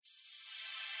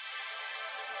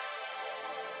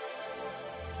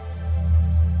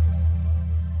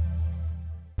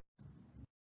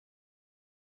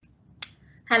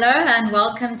Hello and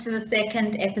welcome to the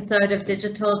second episode of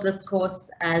Digital Discourse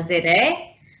ZA.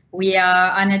 We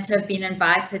are honoured to have been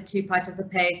invited to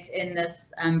participate in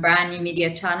this brand new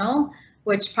media channel,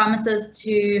 which promises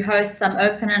to host some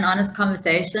open and honest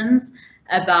conversations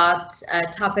about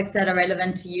topics that are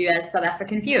relevant to you as South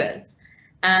African viewers.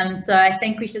 So I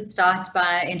think we should start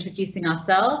by introducing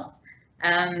ourselves.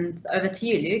 Over to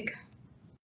you, Luke.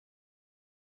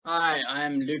 Hi,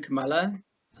 I'm Luke Muller.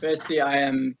 Firstly, I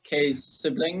am Kay's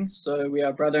sibling, so we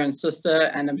are brother and sister,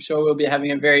 and I'm sure we'll be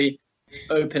having a very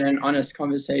open and honest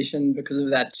conversation because of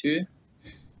that too.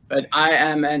 But I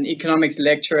am an economics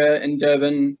lecturer in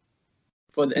Durban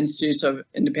for the Institute of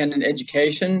Independent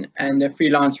Education and a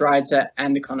freelance writer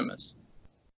and economist.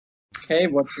 Kay,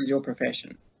 what is your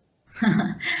profession?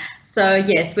 So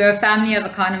yes, we're a family of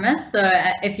economists. So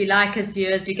if you like, as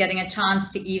viewers, you're getting a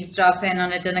chance to eavesdrop in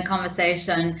on a dinner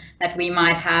conversation that we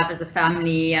might have as a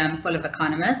family full of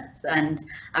economists. And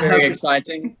I Very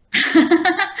exciting.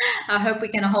 I hope we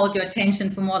can hold your attention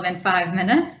for more than 5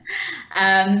 minutes.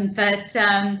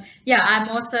 Yeah, I'm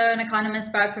also an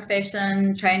economist by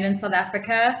profession, trained in South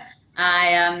Africa.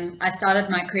 I started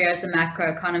my career as a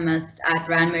macroeconomist at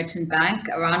Rand Merchant Bank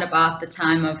around about the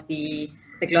time of the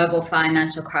global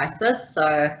financial crisis. So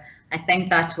I think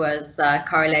that was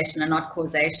correlation and not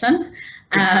causation.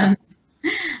 And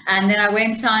then I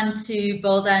went on to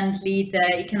build and lead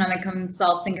the economic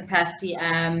consulting capacity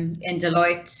in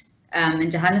Deloitte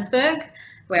in Johannesburg,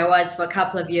 where I was for a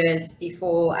couple of years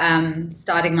before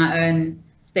starting my own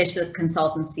specialist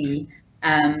consultancy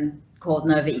called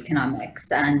Nova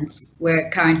Economics. And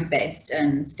we're currently based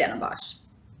in Stellenbosch.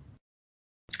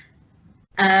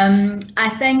 I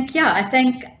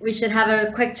think we should have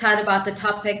a quick chat about the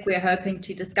topic we're hoping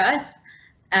to discuss.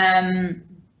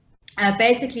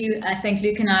 Basically, I think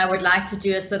Luke and I would like to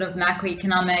do a sort of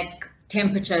macroeconomic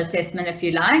temperature assessment, if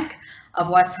you like, of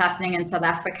what's happening in South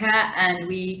Africa. And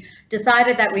we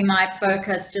decided that we might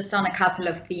focus just on a couple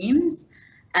of themes.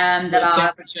 The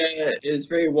temperature is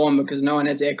very warm because no one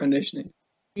has air conditioning.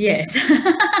 Yes,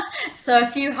 so a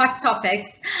few hot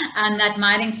topics, and that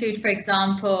might include, for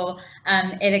example,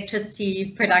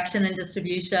 electricity production and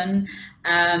distribution,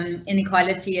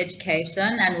 inequality,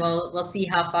 education, and we'll see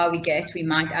how far we get. We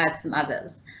might add some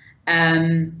others.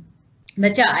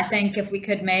 But yeah, I think if we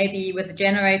could maybe, with the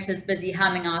generators busy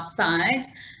humming outside,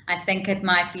 I think it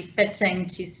might be fitting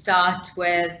to start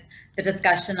with the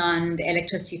discussion on the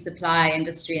electricity supply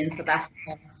industry in South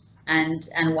Africa and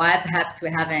why perhaps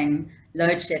we're having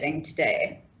load shedding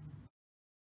today.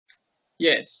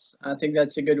 Yes, I think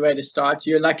that's a good way to start.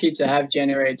 You're lucky to have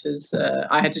generators.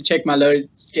 I had to check my load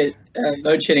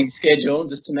shedding schedule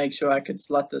just to make sure I could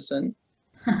slot this in.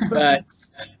 But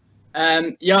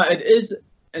yeah, it is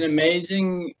an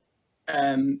amazing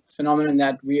phenomenon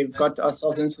that we have got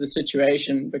ourselves into the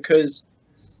situation, because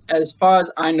as far as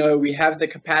I know, we have the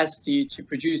capacity to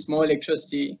produce more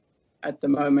electricity at the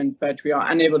moment, but we are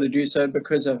unable to do so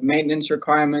because of maintenance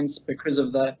requirements, because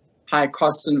of the high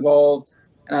costs involved.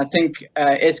 And I think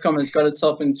Eskom has got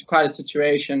itself into quite a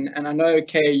situation. And I know,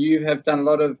 Kay, you have done a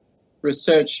lot of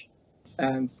research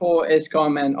for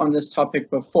Eskom and on this topic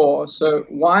before. So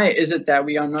why is it that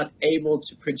we are not able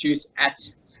to produce at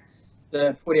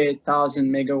the 48,000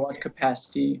 megawatt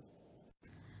capacity?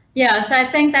 Yeah, so I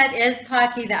think that is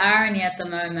partly the irony at the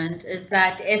moment, is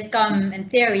that Eskom, in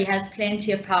theory, has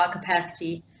plenty of power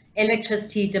capacity.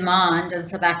 Electricity demand in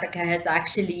South Africa has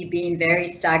actually been very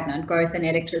stagnant, growth in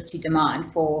electricity demand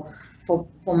for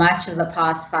much of the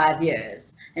past 5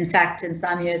 years. In fact, in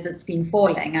some years it's been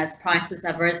falling as prices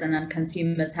have risen and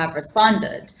consumers have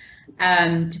responded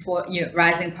to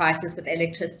rising prices with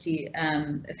electricity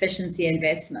efficiency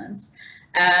investments.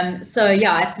 So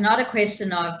yeah, it's not a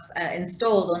question of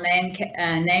installed or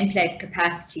nameplate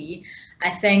capacity. I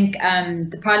think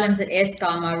the problems at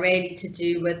Eskom are really to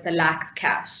do with the lack of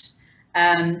cash.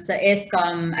 So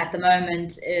Eskom at the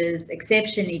moment is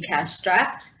exceptionally cash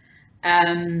strapped.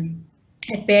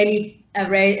 It's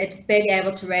barely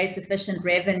able to raise sufficient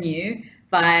revenue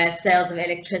via sales of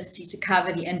electricity to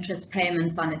cover the interest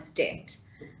payments on its debt.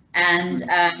 And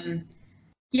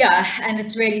yeah, and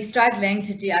it's really struggling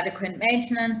to do adequate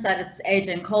maintenance at its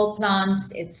aging coal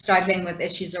plants. It's struggling with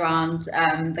issues around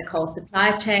the coal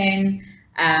supply chain.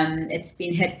 It's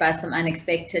been hit by some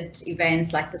unexpected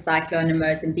events like the cyclone in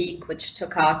Mozambique, which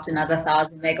took out another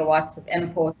 1,000 megawatts of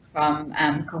imports from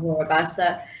Cahora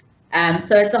Bassa.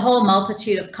 So it's a whole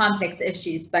multitude of complex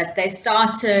issues, but they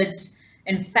started,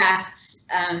 in fact,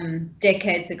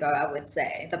 decades ago, I would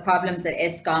say. The problems that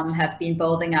Eskom have been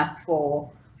building up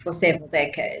for several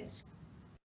decades.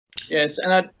 Yes,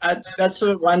 and that's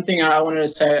one thing I wanted to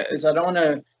say is I don't want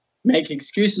to make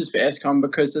excuses for Eskom,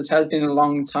 because this has been a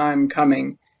long time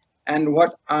coming. And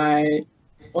what I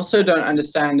also don't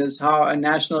understand is how a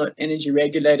national energy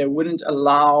regulator wouldn't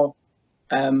allow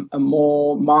a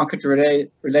more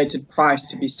market-related price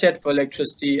to be set for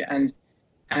electricity, and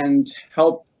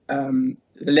help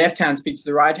the left hand speak to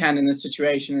the right hand in this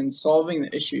situation in solving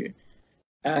the issue.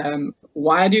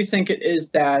 Why do you think it is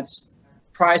that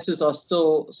prices are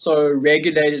still so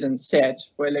regulated and set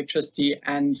for electricity,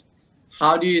 and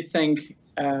how do you think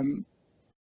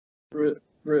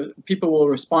people will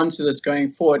respond to this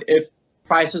going forward if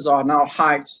prices are now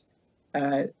hiked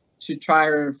to try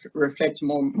and reflect a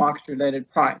more market-related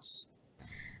price?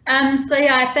 So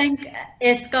yeah, I think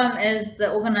Eskom is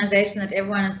the organization that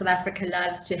everyone in South Africa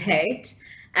loves to hate,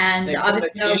 and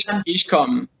obviously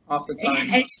Eskom half the time.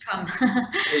 Eskom.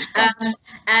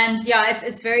 And yeah,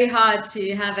 it's very hard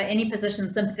to have any position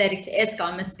sympathetic to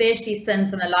Eskom, especially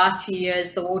since in the last few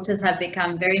years the waters have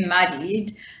become very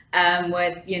muddied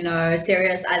with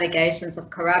serious allegations of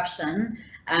corruption.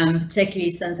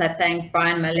 Particularly since I think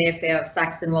Brian Muller of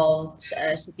Saxon Walsh,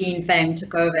 Shebeen fame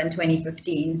took over in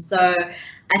 2015. So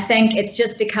I think it's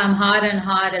just become harder and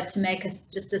harder to make a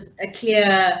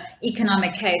clear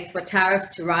economic case for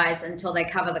tariffs to rise until they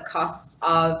cover the costs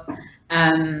of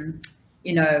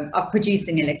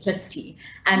producing electricity.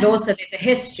 And also there's a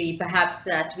history perhaps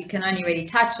that we can only really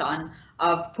touch on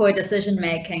of poor decision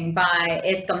making by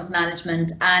Eskom's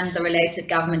management and the related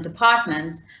government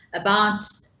departments about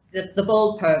the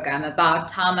build program,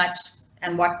 about how much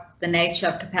and what the nature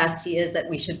of capacity is that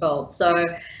we should build. So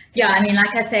yeah, I mean,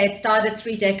 like I say, it started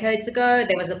 3 decades ago.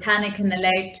 There was a panic in the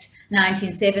late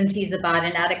 1970s about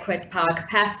inadequate power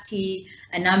capacity.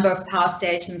 A number of power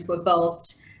stations were built,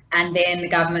 and then the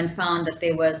government found that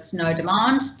there was no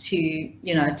demand to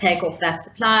take off that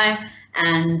supply,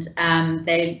 and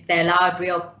they allowed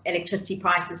real electricity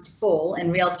prices to fall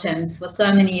in real terms for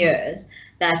so many years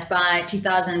that by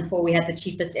 2004 we had the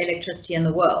cheapest electricity in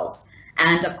the world.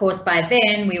 And of course by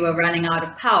then we were running out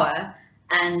of power,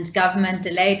 and government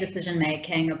delayed decision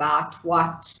making about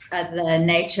what the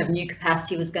nature of new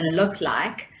capacity was going to look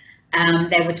like.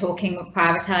 They were talking of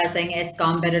privatizing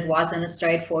Eskom, but it wasn't a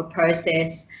straightforward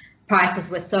process. Prices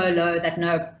were so low that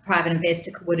no private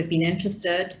investor would have been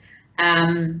interested.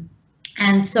 And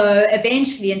so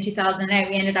eventually in 2008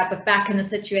 we ended up back in the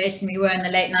situation we were in the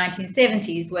late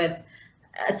 1970s, with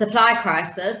a supply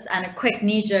crisis and a quick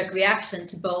knee-jerk reaction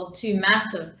to build 2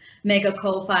 massive mega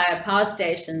coal-fired power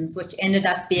stations, which ended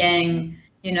up being,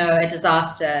 a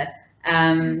disaster.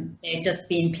 They've just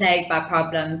been plagued by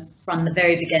problems from the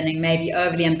very beginning, maybe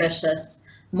overly ambitious,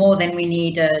 more than we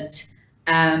needed.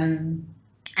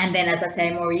 And then, as I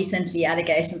say, more recently,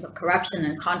 allegations of corruption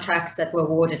and contracts that were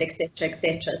awarded, etc.,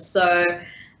 etc. So,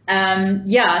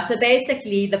 so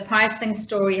basically the pricing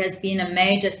story has been a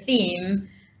major theme.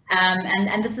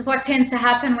 And this is what tends to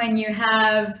happen when you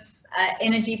have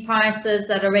energy prices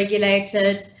that are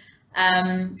regulated.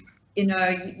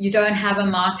 You don't have a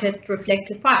market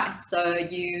reflective price. So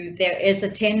there is a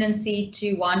tendency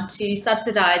to want to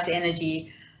subsidize the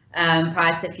energy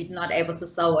price if you're not able to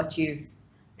sell what you've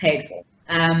paid for.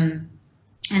 And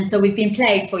so we've been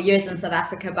plagued for years in South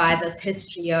Africa by this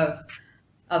history of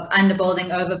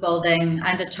underbuilding, overbuilding,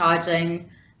 undercharging,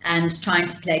 and trying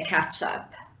to play catch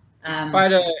up.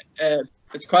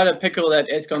 It's quite a pickle that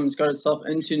Eskom's got itself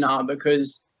into now,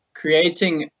 because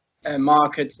creating a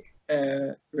market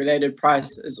related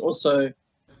price is also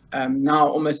now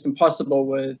almost impossible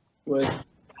with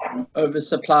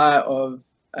oversupply of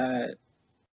a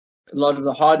lot of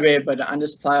the hardware, but an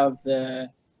undersupply of the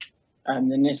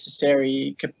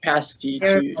necessary capacity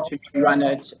to run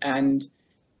it and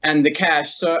the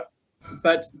cash. So,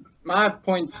 but my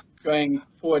point going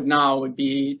forward now would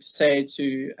be to say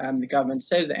to the government,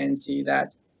 say to the ANC,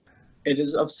 that it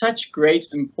is of such great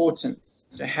importance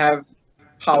to have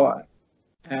power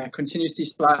continuously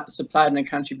supplied in a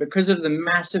country, because of the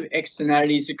massive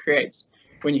externalities it creates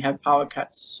when you have power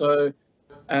cuts. So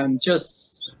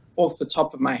just off the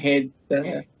top of my head,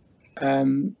 the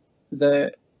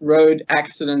road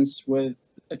accidents with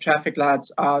the traffic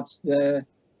lights out, the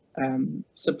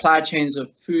supply chains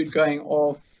of food going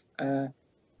off,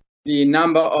 the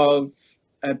number of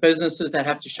businesses that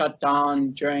have to shut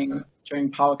down during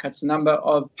power cuts, the number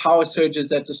of power surges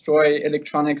that destroy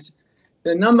electronics,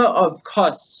 the number of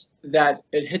costs that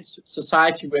it hits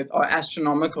society with are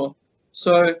astronomical.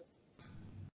 So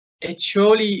it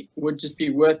surely would just be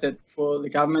worth it for the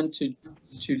government to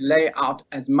lay out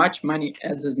as much money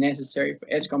as is necessary for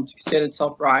Eskom to set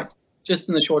itself right, just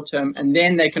in the short term, and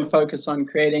then they can focus on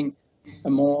creating a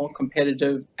more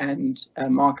competitive and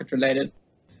market-related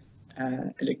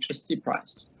electricity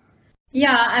price.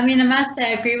 Yeah, I mean, I must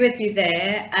say I agree with you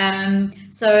there.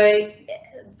 So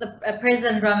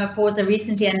President Ramaphosa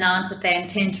recently announced that they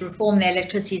intend to reform the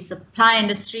electricity supply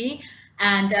industry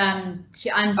and to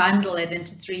unbundle it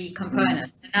into three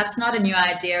components. And that's not a new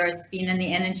idea. It's been in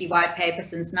the Energy White Paper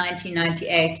since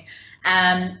 1998.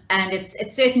 And it's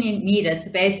certainly needed. So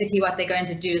basically what they're going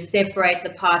to do is separate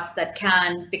the parts that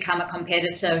can become a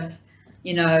competitive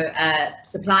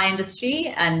supply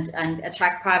industry and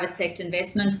attract private sector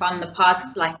investment from the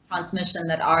parts like transmission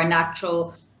that are a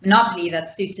natural monopoly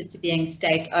that's suited to being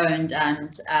state-owned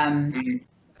and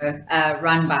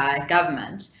run by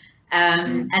government.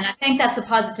 And I think that's a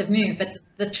positive move, but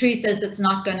the truth is it's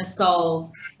not going to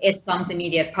solve Eskom's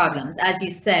immediate problems. As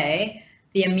you say,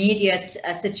 the immediate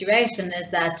situation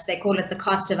is that they call it the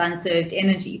cost of unserved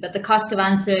energy, but the cost of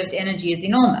unserved energy is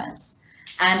enormous.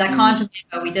 And I can't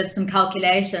remember, we did some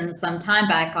calculations some time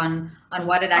back on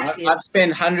what it actually is. I've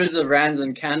spent hundreds of rands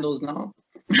on candles now.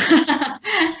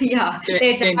 Yeah, their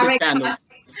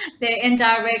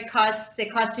indirect costs, their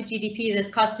cost to GDP, there's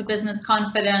cost to business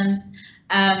confidence.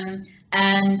 And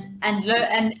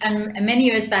many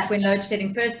years back when load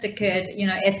shedding first occurred,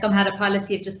 Eskom had a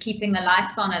policy of just keeping the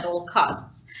lights on at all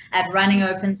costs, at running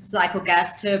open cycle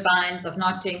gas turbines, of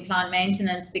not doing plant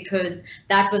maintenance, because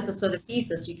that was the sort of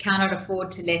thesis. You cannot afford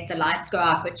to let the lights go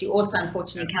out, but you also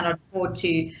unfortunately cannot afford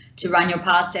to run your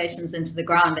power stations into the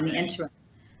ground in the interim.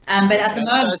 But at the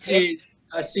moment,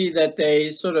 I see that they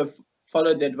sort of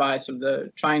followed the advice of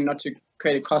trying not to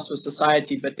create a cost for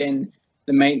society, but then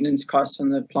the maintenance costs on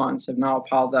the plants have now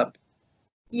piled up.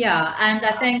 Yeah, and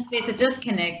I think there's a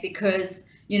disconnect because,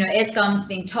 Eskom's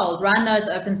being told, run those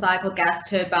open cycle gas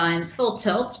turbines full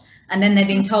tilt, and then they're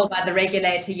being told by the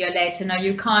regulator a year later, no,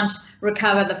 you can't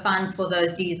recover the funds for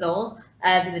those diesels,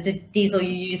 the diesel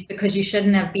you used, because you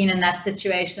shouldn't have been in that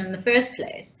situation in the first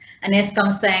place. And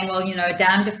Eskom's saying, well,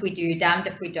 damned if we do, damned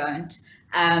if we don't.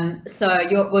 So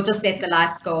we'll just let the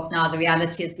lights go off now. The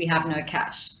reality is we have no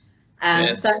cash.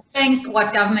 Yes. So I think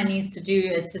what government needs to do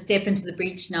is to step into the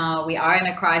breach now. We are in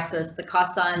a crisis. The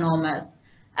costs are enormous.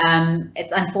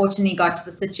 It's unfortunately got to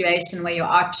the situation where your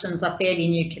options are fairly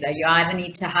nuclear. You either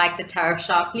need to hike the tariff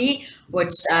sharply,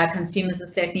 which consumers are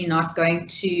certainly not going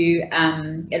to.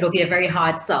 It'll be a very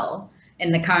hard sell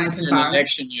in the current environment. An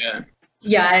election year.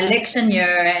 Yeah, election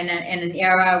year in an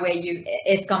era where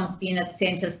Eskom's been at the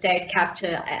centre of state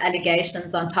capture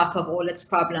allegations on top of all its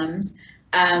problems.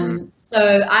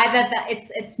 So either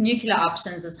it's nuclear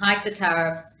options, is hike the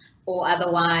tariffs, or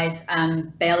otherwise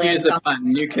bail Here's the fun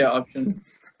nuclear option.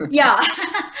 Yeah,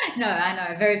 no, I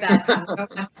know, very bad.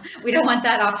 We don't want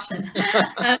that option.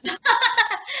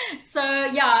 So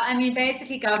yeah, I mean,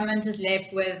 basically government is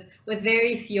left with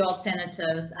very few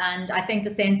alternatives, and I think the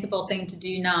sensible thing to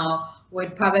do now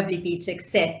would probably be to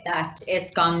accept that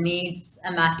Eskom needs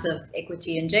a massive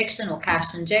equity injection or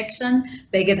cash injection,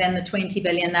 bigger than the 20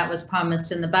 billion that was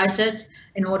promised in the budget,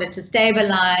 in order to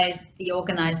stabilize the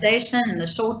organization in the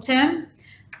short term,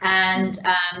 and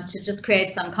to just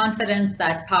create some confidence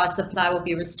that power supply will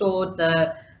be restored.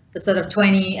 The sort of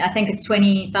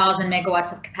 20,000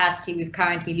 megawatts of capacity we've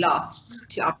currently lost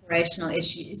to operational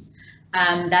issues,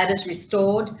 that is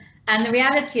restored. And the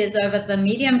reality is, over the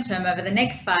medium term, over the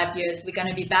next 5 years, we're going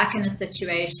to be back in a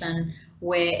situation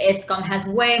where Eskom has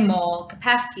way more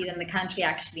capacity than the country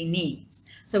actually needs.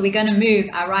 So we're going to move,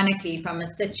 ironically, from a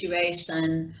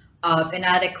situation of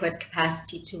inadequate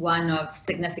capacity to one of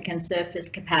significant surplus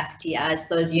capacity as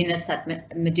those units at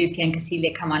Medupi and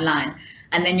Kusile come online.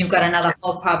 And then you've got another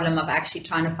whole problem of actually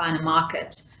trying to find a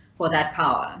market for that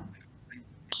power.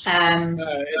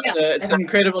 It's an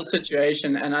incredible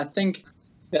situation, and I think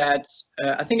that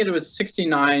I think it was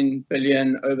 69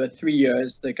 billion over 3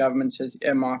 years the government has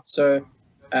earmarked. So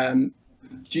do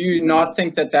you not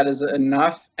think that is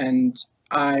enough? And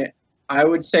I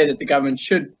would say that the government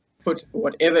should put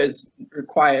whatever is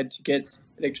required to get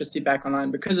electricity back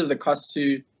online, because of the cost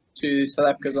to South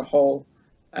Africa as a whole.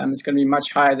 It's going to be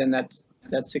much higher than that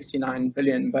 69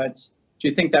 billion. But do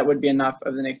you think that would be enough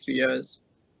over the next 3 years?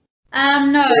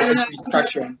 No,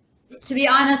 restructuring. To be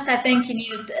honest, I think you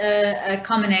need a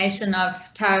combination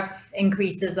of tariff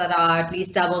increases that are at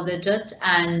least double digit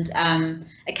and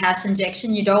a cash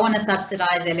injection. You don't want to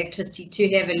subsidize electricity too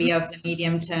heavily over the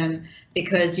medium term,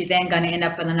 because you're then going to end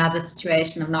up with another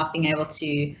situation of not being able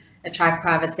to attract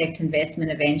private sector investment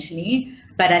eventually.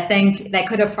 But I think they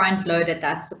could have front loaded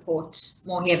that support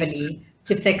more heavily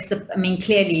to fix I mean,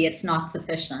 clearly it's not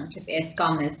sufficient if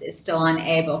Eskom is still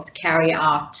unable to carry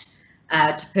out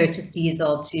to purchase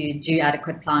diesel, to do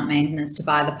adequate plant maintenance, to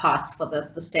buy the parts for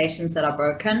the stations that are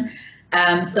broken.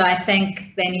 So I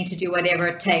think they need to do whatever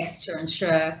it takes to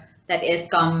ensure that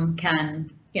Eskom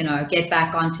can get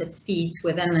back onto its feet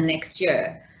within the next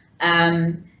year,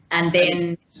 and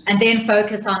then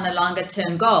focus on the longer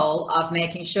term goal of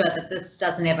making sure that this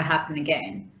doesn't ever happen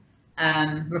again,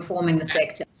 reforming the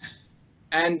sector.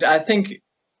 And I think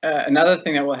another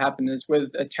thing that will happen is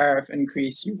with a tariff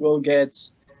increase, you will get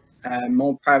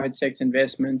more private sector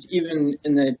investment, even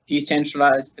in the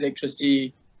decentralized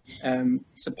electricity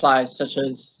supplies, such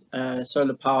as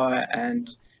solar power. And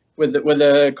with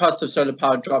the cost of solar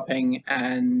power dropping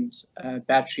and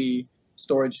battery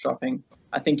storage dropping,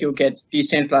 I think you'll get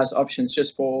decentralized options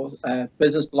just for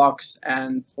business blocks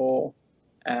and for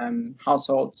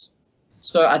households.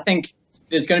 So I think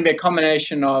there's going to be a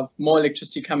combination of more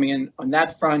electricity coming in on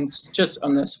that front, just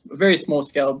on this very small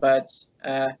scale, but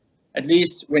at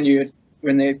least when the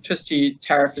electricity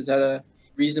tariff is at a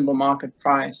reasonable market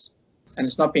price and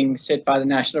it's not being set by the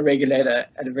national regulator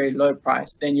at a very low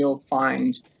price, then you'll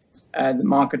find the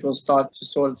market will start to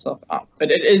sort itself out.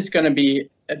 But it is going to be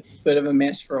a bit of a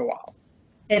mess for a while.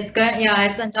 It's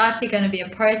undoubtedly going to be a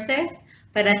process,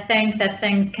 but I think that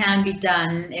things can be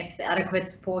done if adequate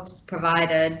support is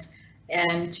provided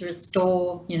to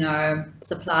restore,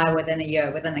 supply within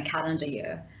a calendar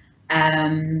year.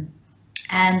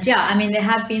 And yeah, I mean, there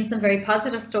have been some very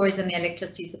positive stories in the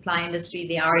electricity supply industry,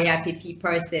 the REIPP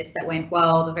process that went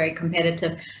well, the very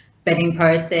competitive bidding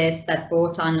process that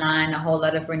brought online a whole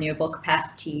lot of renewable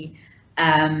capacity.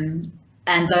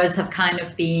 And those have kind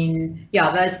of been,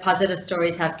 those positive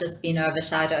stories have just been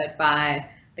overshadowed by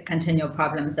the continual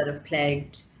problems that have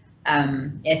plagued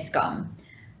Eskom.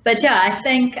 But yeah, I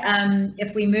think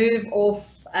if we move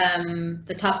off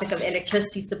the topic of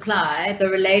electricity supply, the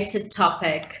related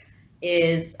topic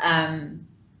is the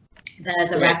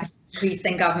rapid increase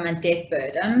in government debt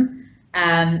burden.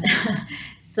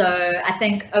 So I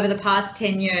think over the past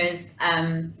 10 years,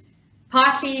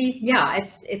 partly,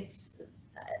 it's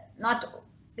not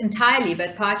entirely,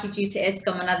 but partly due to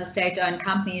Eskom and other state-owned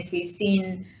companies, we've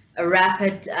seen a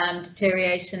rapid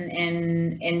deterioration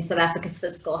in South Africa's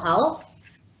fiscal health.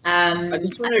 I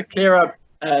just want to clear up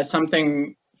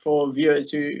something for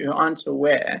viewers who aren't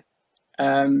aware,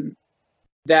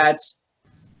 that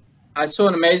I saw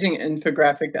an amazing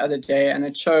infographic the other day, and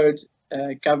it showed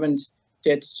government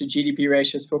debt to GDP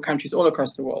ratios for countries all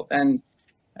across the world. And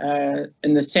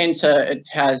in the center, it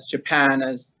has Japan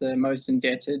as the most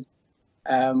indebted,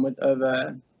 with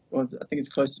over, I think it's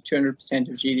close to 200%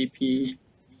 of GDP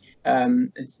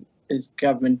is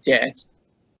government debt.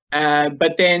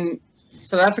 But then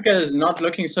South Africa is not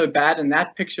looking so bad in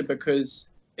that picture because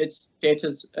its debt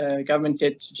is government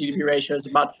debt to GDP ratio is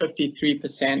about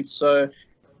 53%. So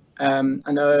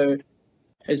I know,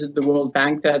 is it the World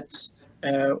Bank that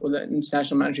or the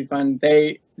International Monetary Fund?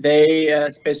 They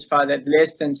specify that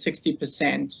less than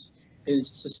 60% is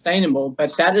sustainable,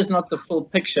 but that is not the full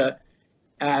picture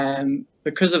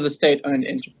because of the state-owned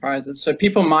enterprises. So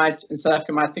people in South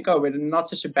Africa might think, oh, we're in not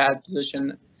such a bad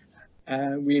position.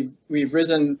 We've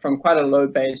risen from quite a low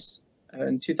base.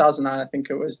 In 2009, I think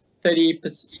it was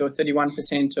 30% or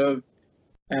 31% of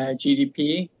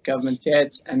GDP government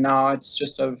debt, and now it's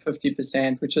just over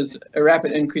 50%, which is a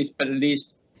rapid increase, but at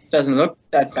least it doesn't look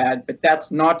that bad. But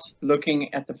that's not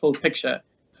looking at the full picture,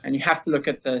 and you have to look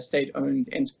at the state-owned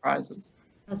enterprises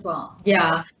as well.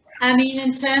 Yeah. I mean,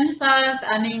 in terms of,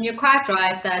 you're quite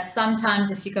right that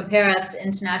sometimes if you compare us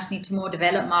internationally to more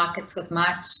developed markets with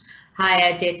much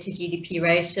higher debt to GDP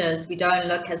ratios, we don't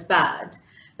look as bad.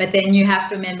 But then you have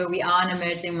to remember we are an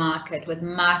emerging market with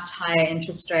much higher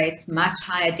interest rates, much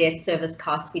higher debt service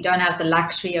costs. We don't have the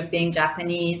luxury of being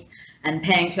Japanese and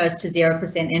paying close to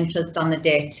 0% interest on the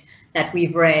debt that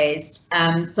we've raised.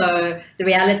 So the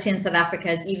reality in South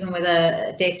Africa is even with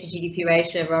a debt to GDP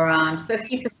ratio of around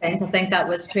 50%, I think that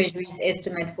was Treasury's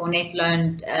estimate for net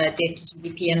loan debt to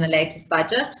GDP in the latest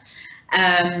budget.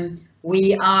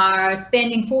 We are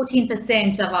spending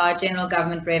 14% of our general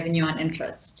government revenue on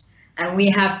interest. And we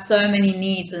have so many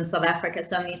needs in South Africa,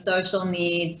 so many social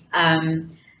needs, so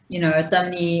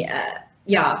many,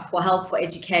 for help, for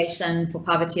education, for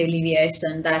poverty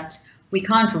alleviation, that we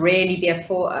can't really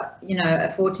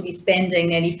afford to be spending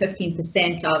nearly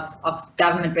 15% of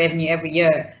government revenue every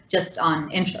year just on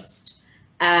interest.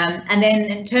 And then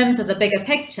in terms of the bigger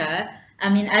picture,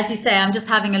 as you say, I'm just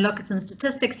having a look at some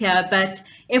statistics here, but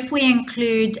if we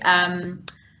include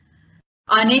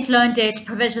our net loan debt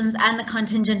provisions and the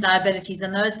contingent liabilities,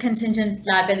 and those contingent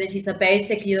liabilities are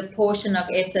basically the portion of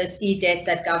SOC debt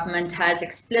that government has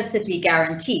explicitly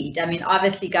guaranteed.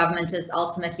 Obviously government is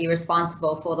ultimately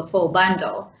responsible for the full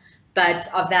bundle, but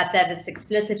of that it's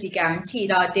explicitly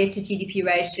guaranteed, our debt to GDP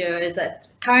ratio is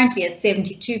currently at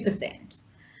 72%.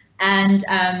 And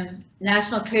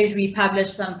National Treasury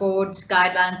published some board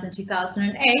guidelines in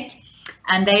 2008,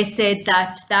 and they said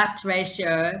that that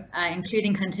ratio,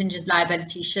 including contingent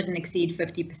liability, shouldn't exceed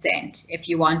 50% if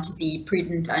you want to be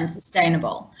prudent and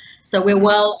sustainable. So we're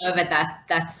well over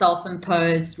that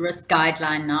self-imposed risk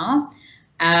guideline now.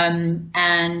 And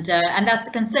that's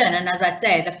a concern. And as I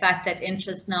say, the fact that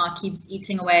interest now keeps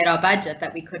eating away at our budget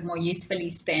that we could more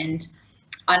usefully spend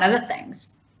on other things.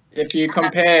 If you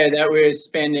compare that, we're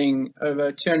spending over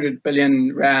 200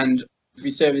 billion rand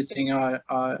reservicing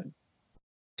our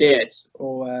debt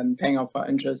or paying off our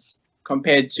interest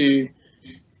compared to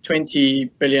 20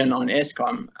 billion on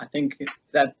Eskom. I think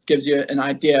that gives you an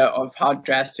idea of how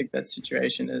drastic that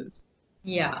situation is.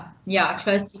 Yeah,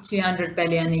 close to 200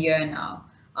 billion a year now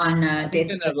on debt.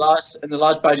 In the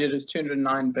last budget is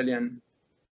 209 billion.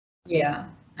 Yeah,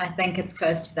 I think it's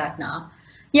close to that now.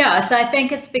 Yeah, so I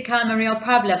think it's become a real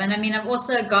problem. And I mean, I've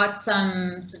also got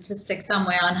some statistics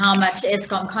somewhere on how much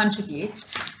Eskom contributes.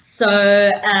 So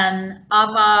of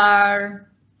our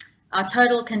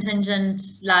total contingent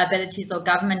liabilities, or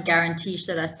government guarantees,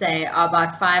 should I say, are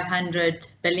about 500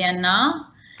 billion now.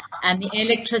 And the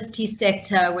electricity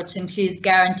sector, which includes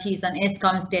guarantees on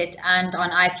Eskom's debt and on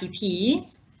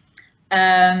IPPs,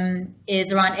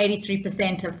 is around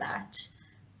 83% of that.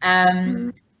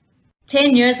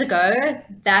 10 years ago,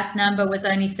 that number was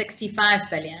only 65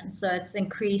 billion. So it's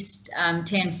increased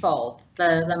tenfold,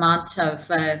 the amount of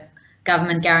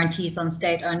government guarantees on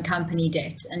state-owned company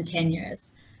debt in 10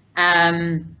 years.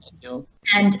 And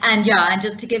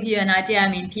just to give you an idea, I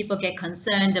mean, people get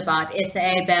concerned about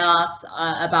SAA bailouts,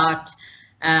 about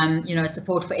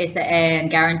support for SAA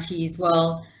and guarantees.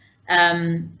 Well,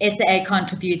 SAA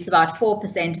contributes about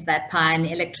 4% of that pie, and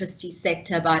the electricity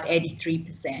sector about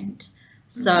 83%.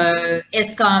 So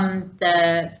Eskom,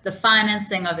 the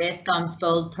financing of Eskom's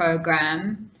build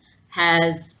program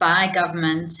by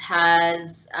government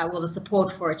the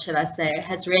support for it, should I say,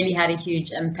 has really had a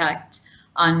huge impact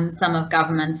on some of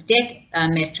government's debt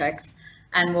metrics,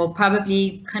 and will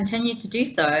probably continue to do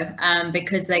so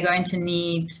because they're going to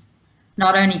need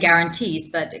not only guarantees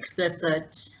but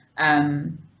explicit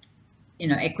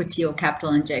equity or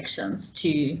capital injections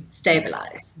to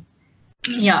stabilize.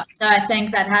 Yeah, so I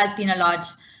think that has been a large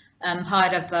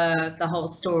part of the whole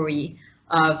story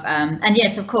of, and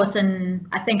yes, of course, and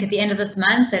I think at the end of this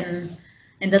month, in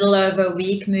a little over a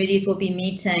week, Moody's will be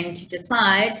meeting to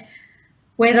decide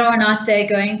whether or not they're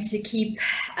going to keep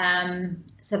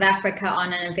South Africa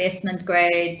on an investment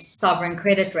grade sovereign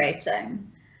credit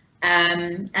rating.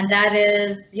 And that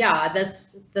is,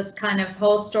 this kind of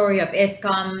whole story of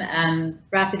Eskom,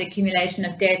 rapid accumulation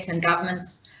of debt and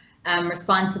government's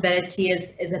responsibility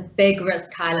is a big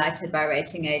risk highlighted by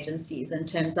rating agencies in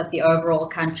terms of the overall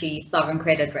country sovereign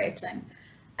credit rating.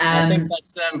 I think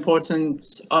that's the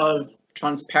importance of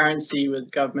transparency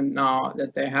with government now,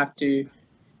 that they have to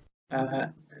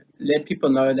let people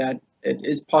know that it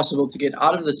is possible to get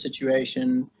out of the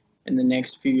situation in the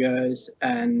next few years,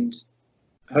 and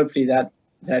hopefully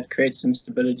that creates some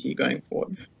stability going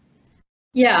forward.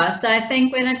 Yeah, so I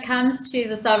think when it comes to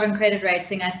the sovereign credit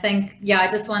rating, I think, I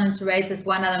just wanted to raise this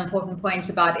one other important point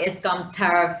about Eskom's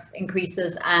tariff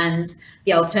increases and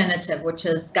the alternative, which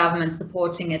is government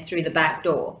supporting it through the back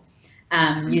door,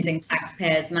 using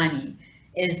taxpayers' money,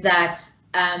 is that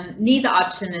neither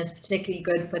option is particularly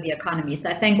good for the economy. So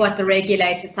I think what the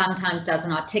regulator sometimes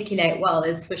doesn't articulate well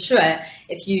is, for sure,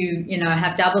 if you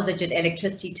have double-digit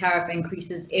electricity tariff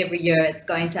increases every year, it's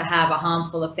going to have a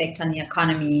harmful effect on the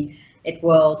economy. It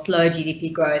will slow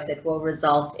GDP growth. It will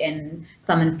result in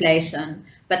some inflation.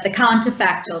 But the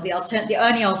counterfactual, the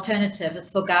only alternative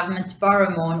is for government to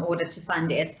borrow more in order to fund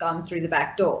Eskom through the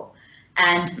back door.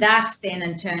 And that then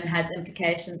in turn has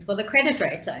implications for the credit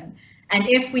rating. And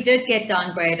if we did get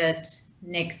downgraded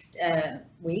next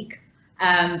week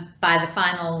by the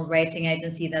final rating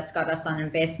agency that's got us on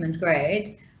investment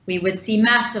grade, we would see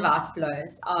massive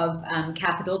outflows of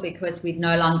capital because we'd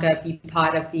no longer be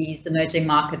part of these emerging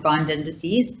market bond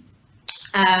indices.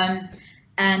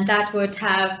 And that would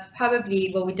have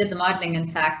probably, we did the modeling, in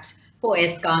fact, for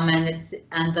Eskom,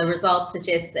 and the results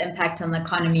suggest the impact on the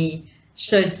economy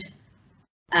should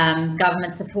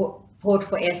government support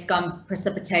for Eskom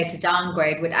precipitate a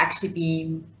downgrade would actually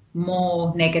be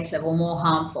more negative or more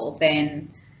harmful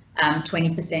than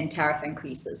 20% tariff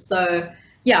increases. So,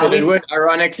 but it would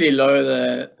ironically lower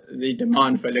the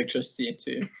demand for electricity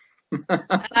too.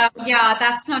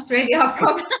 That's not really our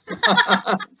problem.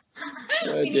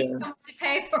 Oh, we need someone to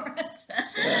pay for it.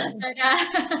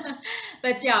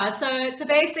 Yeah. So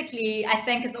basically, I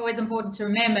think it's always important to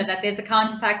remember that there's a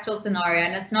counterfactual scenario,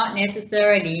 and it's not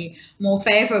necessarily more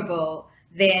favorable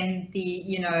than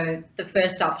the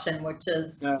first option, which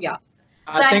is yeah.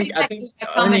 So I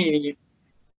think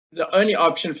the only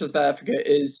option for South Africa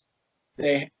is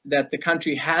that the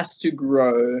country has to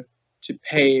grow to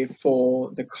pay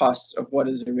for the cost of what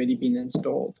has already been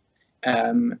installed,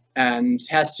 and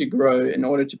has to grow in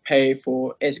order to pay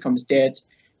for Eskom's debt.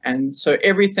 And so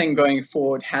everything going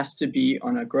forward has to be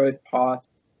on a growth path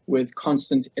with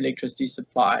constant electricity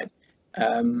supplied.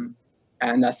 And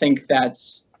I think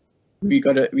that's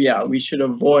we should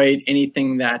avoid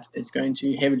anything that is going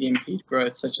to heavily impede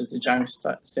growth, such as the junk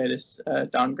status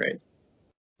downgrade.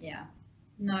 Yeah,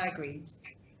 no,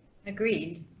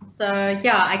 agreed. So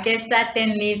yeah, I guess that then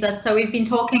leaves us. So we've been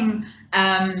talking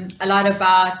a lot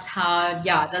about how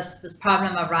this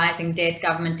problem of rising debt,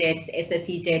 government debts,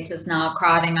 SSE debt is now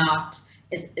crowding out,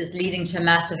 is leading to a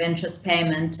massive interest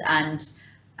payment, and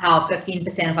how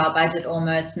 15% of our budget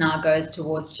almost now goes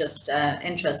towards just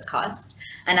interest cost.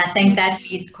 And I think that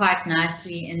leads quite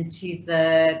nicely into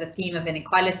the theme of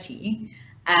inequality,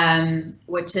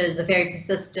 which is a very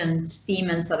persistent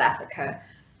theme in South Africa,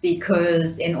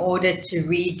 because in order to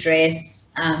redress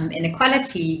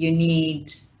inequality, you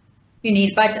need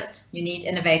budget, you need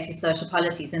innovative social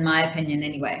policies, in my opinion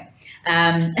anyway.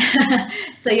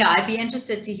 So yeah, I'd be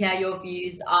interested to hear your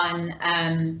views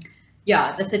on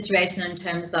the situation in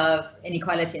terms of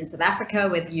inequality in South Africa,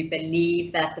 whether you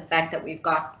believe that the fact that we've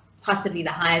got possibly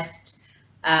the highest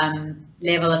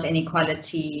level of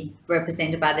inequality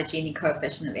represented by the Gini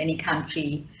coefficient of any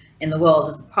country in the world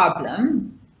is a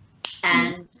problem,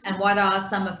 and what are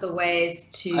some of the ways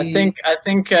to... I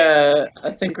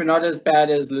think we're not as bad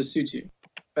as Lesotho,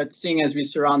 but seeing as we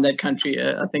surround that country,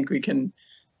 I think we can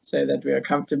say that we are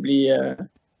comfortably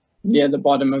near the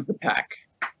bottom of the pack.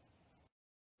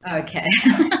 Okay.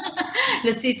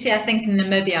 Lesotho, I think, and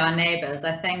Namibia are neighbours.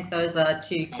 I think those are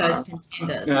two close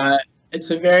contenders.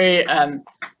 It's a very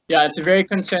it's a very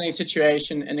concerning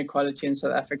situation, inequality in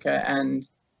South Africa, and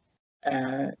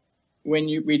when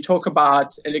we talk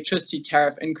about electricity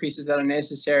tariff increases that are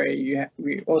necessary,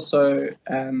 we also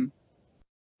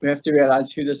we have to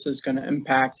realize who this is going to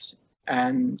impact,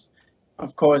 and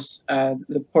of course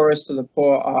the poorest of the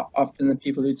poor are often the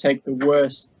people who take the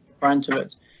worst brunt of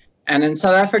it. And in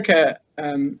South Africa,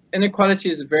 inequality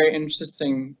is a very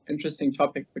interesting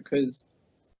topic, because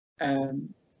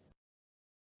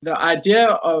the idea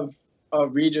of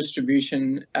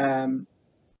redistribution,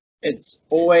 it's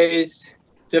always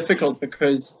difficult,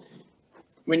 because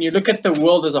when you look at the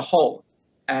world as a whole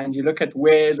and you look at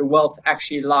where the wealth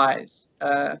actually lies,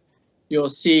 you'll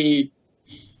see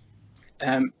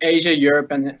Asia,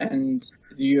 Europe, and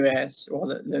the US, or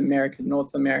the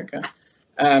North America,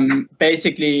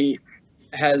 basically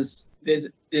there's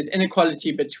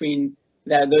inequality between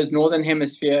those northern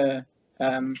hemisphere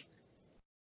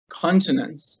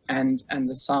continents and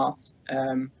the south,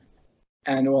 and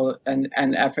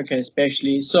Africa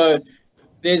especially. So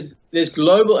there's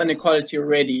global inequality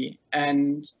already,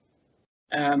 and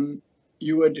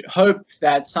you would hope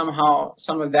that somehow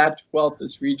some of that wealth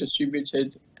is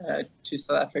redistributed to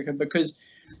South Africa, because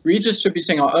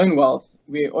redistributing our own wealth,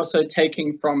 we're also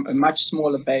taking from a much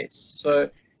smaller base. So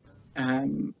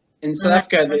in South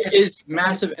Africa, there is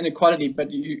massive inequality, but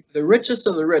the richest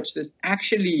of the rich, there's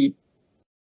actually,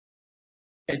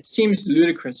 it seems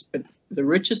ludicrous, but the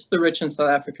richest of the rich in South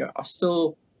Africa are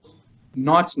still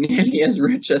not nearly as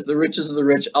rich as the richest of the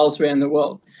rich elsewhere in the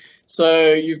world.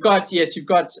 So you've got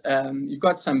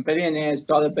some billionaires,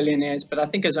 dollar billionaires, but I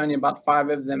think there's only about 5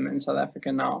 of them in South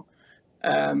Africa now,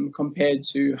 compared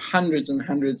to hundreds and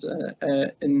hundreds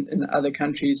in other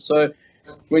countries. So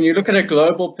when you look at a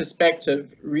global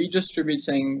perspective,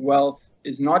 redistributing wealth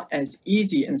is not as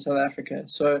easy in South Africa.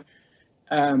 So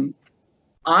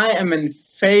I am in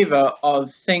favor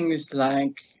of things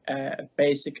like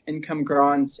basic income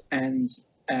grants and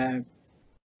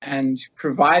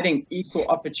providing equal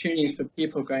opportunities for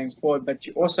people going forward. But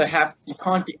you also you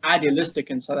can't be idealistic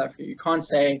in South Africa. You can't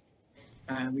say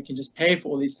we can just pay for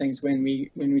all these things when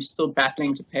we're still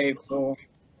battling to pay for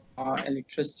our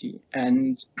electricity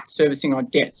and servicing our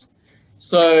debts.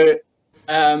 So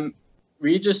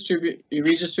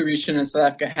redistribution in South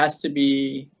Africa has to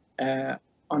be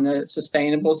on a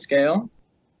sustainable scale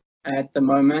at the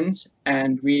moment,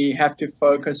 and we have to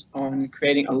focus on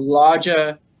creating a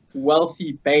larger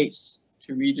wealthy base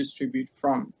to redistribute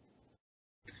from.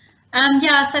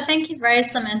 Yeah, so I think you've raised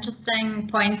some interesting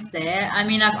points there. I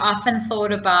mean, I've often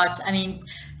thought about,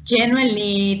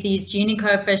 generally these Gini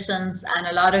coefficients and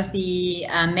a lot of the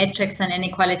metrics on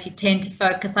inequality tend to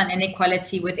focus on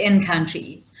inequality within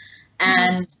countries.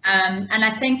 And I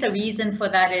think the reason for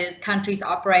that is countries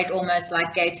operate almost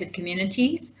like gated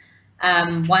communities.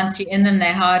 Once you're in them,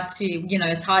 they're hard to,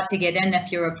 it's hard to get in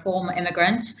if you're a poor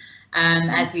immigrant,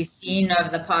 as we've seen over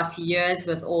the past few years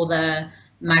with all the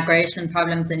migration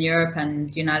problems in Europe and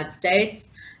the United States.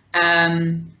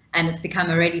 And it's become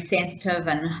a really sensitive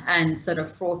and sort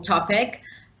of fraught topic.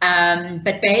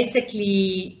 But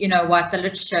basically, what the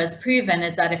literature has proven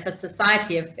is that if a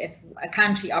society, if a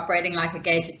country operating like a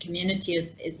gated community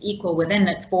is equal within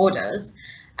its borders,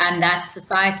 and that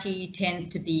society tends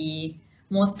to be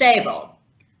more stable.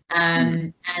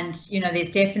 And, there's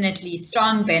definitely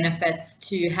strong benefits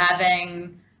to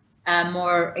having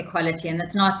more equality. And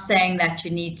it's not saying that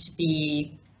you need to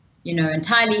be,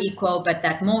 entirely equal, but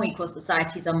that more equal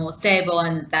societies are more stable,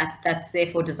 and that's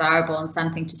therefore desirable and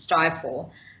something to strive for.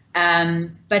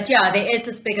 But yeah, there is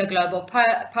this bigger global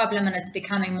problem, and it's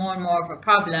becoming more and more of a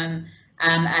problem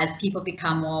as people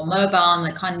become more mobile and the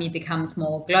economy becomes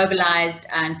more globalized,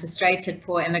 and frustrated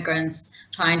poor immigrants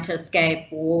trying to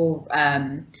escape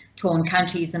war-torn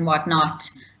countries and whatnot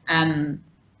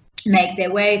make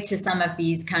their way to some of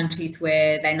these countries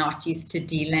where they're not used to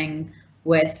dealing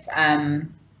with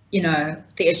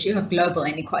the issue of global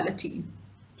inequality.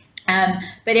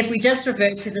 But if we just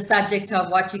revert to the subject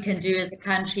of what you can do as a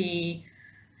country,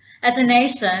 as a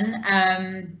nation,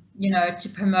 to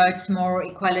promote more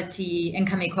equality,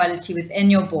 income equality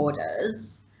within your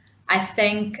borders, I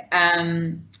think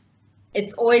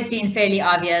it's always been fairly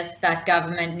obvious that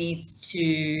government needs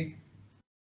to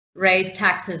raise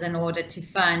taxes in order to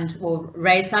fund, or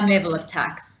raise some level of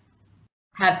tax,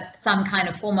 have some kind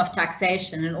of form of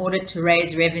taxation in order to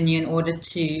raise revenue, in order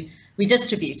to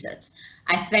redistribute it.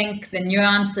 I think the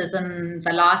nuances in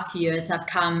the last few years have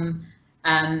come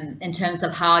in terms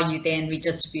of how you then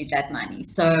redistribute that money.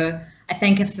 So I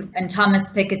think in Thomas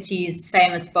Piketty's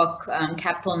famous book,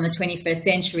 Capital in the 21st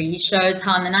Century, he shows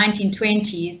how in the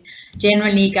 1920s,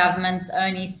 generally governments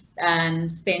only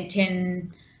spent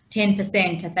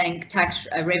 10%, I think, tax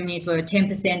revenues were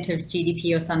 10% of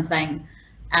GDP or something.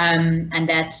 And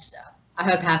that, I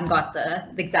hope I haven't got the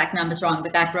exact numbers wrong,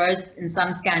 but that rose in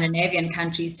some Scandinavian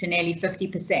countries to nearly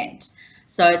 50%.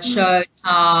 So it showed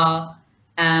how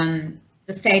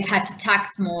the state had to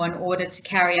tax more in order to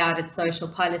carry out its social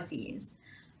policies.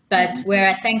 But where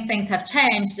I think things have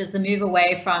changed is the move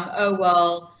away from,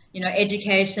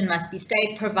 education must be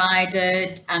state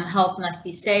provided, health must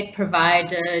be state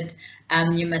provided,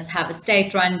 you must have a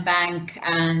state-run bank,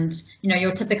 and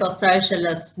your typical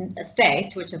socialist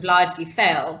state, which have largely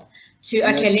failed, to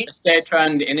a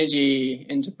state-run energy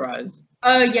enterprise.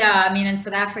 Oh yeah, I mean, in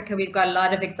South Africa we've got a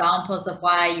lot of examples of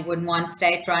why you wouldn't want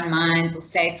state-run mines or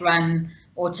state-run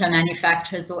auto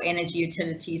manufacturers or energy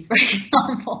utilities, for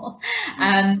example,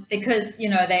 because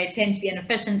they tend to be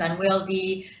inefficient,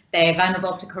 unwieldy, they're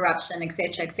vulnerable to corruption,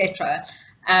 etc., etc.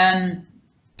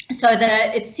 So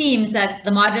it seems that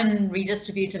the modern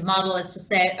redistributive model is to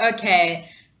say, okay,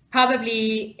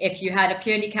 probably if you had a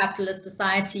purely capitalist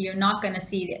society, you're not going to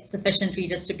see sufficient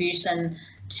redistribution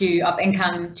of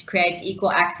income to create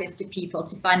equal access to people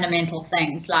to fundamental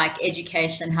things like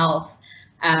education, health,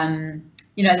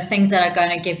 the things that are going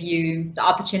to give you the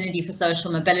opportunity for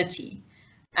social mobility.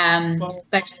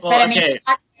 But I mean,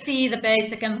 I see the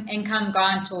basic income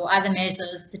grant or other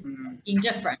measures being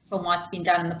different from what's been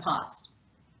done in the past.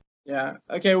 Yeah.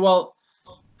 Okay. Well,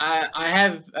 I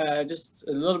have just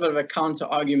a little bit of a counter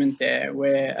argument there,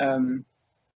 where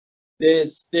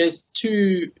there's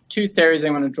two theories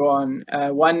I want to draw on.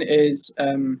 One is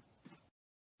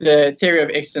the theory of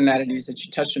externalities that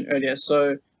you touched on earlier.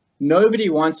 So nobody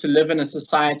wants to live in a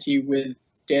society with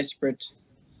desperate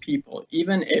people,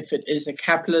 even if it is a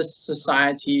capitalist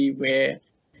society where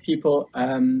people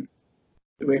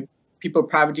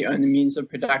privately own the means of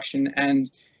production. And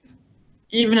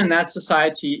even in that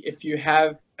society, if you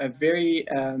have a very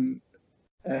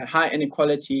high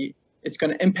inequality, it's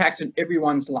going to impact on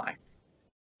everyone's life.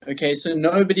 Okay, so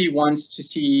nobody wants to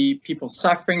see people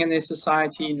suffering in their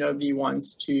society. Nobody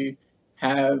wants to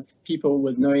have people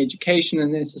with no education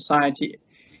in their society.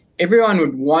 Everyone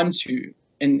would want to,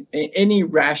 and any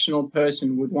rational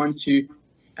person would want to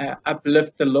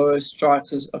uplift the lower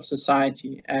stratas of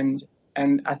society. And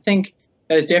I think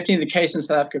that is definitely the case in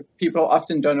South Africa. People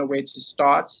often don't know where to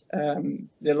start. There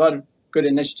are a lot of good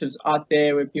initiatives out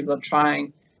there where people are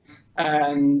trying.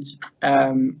 And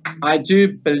I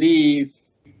do believe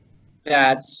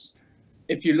that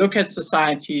if you look at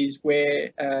societies where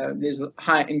there's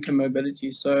high income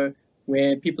mobility, so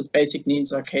where people's basic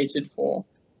needs are catered for,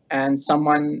 and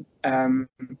someone,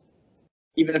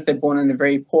 even if they're born in a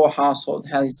very poor household,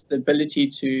 has the ability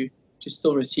to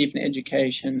still receive an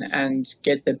education and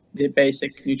get their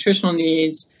basic nutritional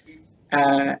needs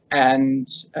and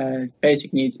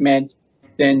basic needs met,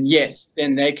 then yes,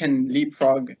 then they can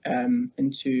leapfrog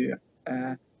into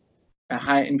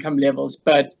high income levels.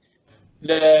 But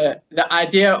the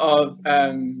idea of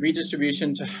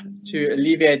redistribution to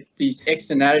alleviate these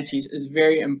externalities is a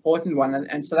very important one,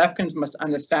 and South Africans must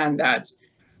understand that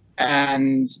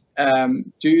and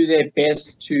do their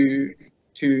best to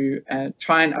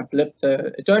try and uplift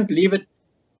don't leave it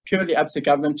purely up to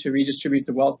government to redistribute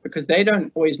the wealth, because they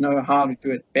don't always know how to do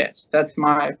it best. That's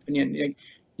my opinion.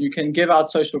 You can give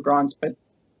out social grants,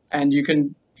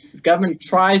 government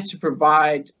tries to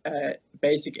provide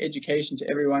basic education to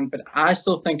everyone, but I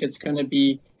still think it's going to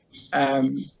be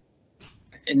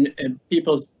in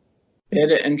people's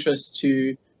better interest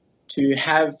to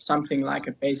have something like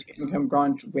a basic income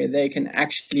grant where they can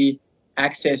actually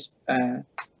access,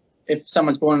 if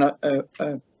someone's born in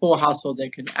a poor household, they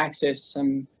can access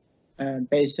some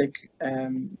basic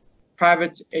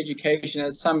private education,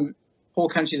 as some poor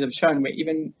countries have shown, where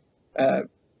even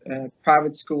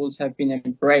private schools have been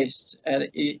embraced,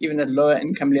 even at lower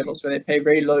income levels, where they pay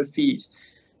very low fees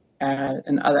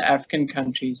in other African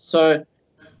countries. So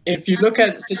if you look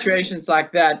at situations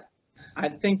like that, I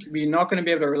think we're not going to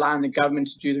be able to rely on the government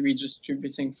to do the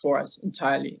redistributing for us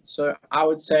entirely. So I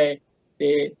would say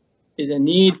there is a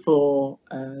need for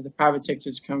the private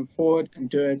sector to come forward and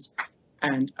do it.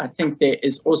 And I think there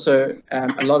is also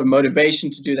a lot of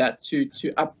motivation to do that, to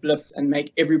uplift and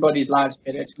make everybody's lives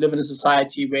better, to live in a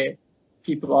society where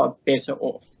people are better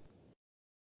off.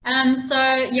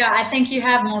 So yeah, I think you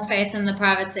have more faith in the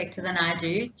private sector than I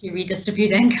do to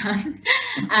redistribute income.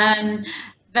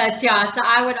 But yeah, so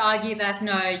I would argue that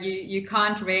no, you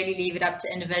can't really leave it up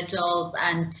to individuals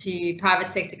and to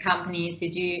private sector companies who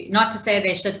do, not to say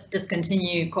they should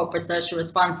discontinue corporate social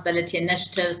responsibility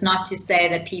initiatives, not to say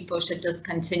that people should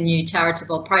discontinue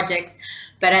charitable projects,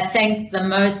 but I think the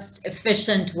most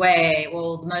efficient way,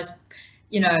 or the most,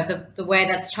 the way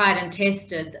that's tried and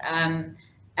tested and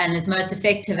is most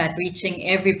effective at reaching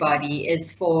everybody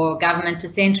is for government to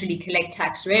centrally collect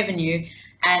tax revenue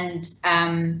and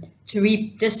to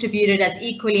redistribute it as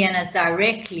equally and as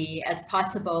directly as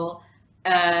possible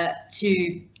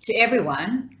to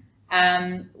everyone,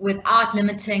 without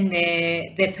limiting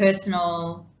their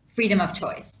personal freedom of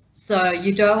choice. So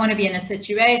you don't want to be in a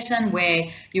situation where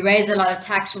you raise a lot of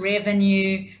tax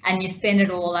revenue and you spend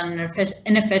it all on an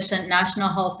inefficient national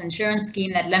health insurance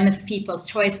scheme that limits people's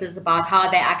choices about how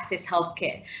they access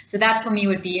healthcare. So that for me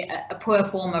would be a poor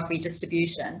form of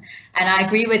redistribution. And I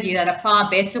agree with you that a far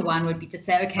better one would be to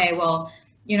say, okay, well,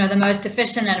 the most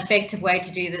efficient and effective way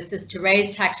to do this is to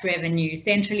raise tax revenue.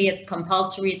 Centrally, it's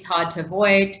compulsory, it's hard to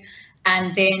avoid,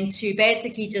 and then to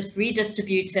basically just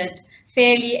redistribute it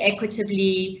fairly,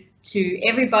 equitably, to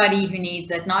everybody who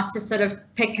needs it, not to sort of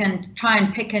try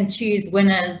and pick and choose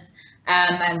winners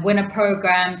and winner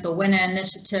programs or winner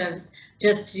initiatives,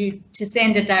 just to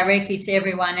send it directly to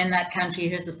everyone in that country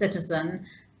who's a citizen,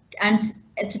 and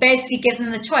to basically give them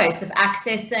the choice of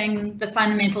accessing the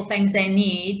fundamental things they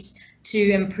need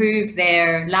to improve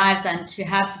their lives and to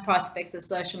have the prospects of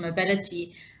social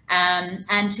mobility,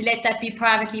 and to let that be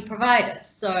privately provided.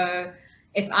 So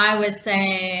if I was,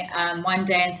 say, one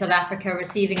day in South Africa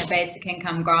receiving a basic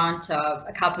income grant of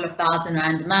a couple of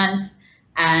 £1,000 a month,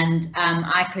 and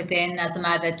I could then, as a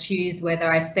mother, choose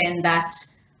whether I spend that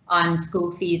on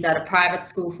school fees at a private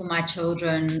school for my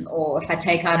children, or if I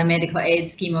take out a medical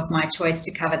aid scheme of my choice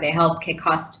to cover their healthcare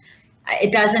cost.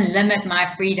 It doesn't limit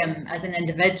my freedom as an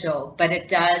individual, but it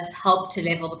does help to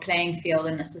level the playing field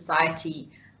in a society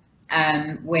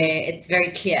where it's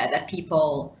very clear that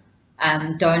people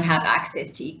don't have access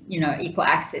to, equal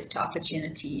access to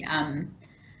opportunity.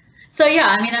 So yeah,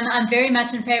 I mean, I'm very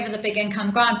much in favor of the big income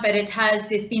grant, but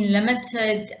there's been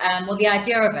limited, well, the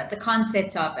idea of it, the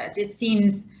concept of it, it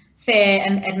seems fair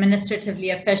and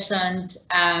administratively efficient,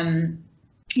 and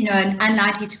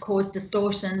unlikely to cause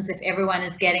distortions if everyone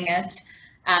is getting it.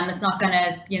 It's not going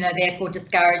to, therefore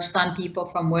discourage some people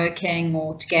from working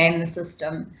or to game the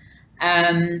system.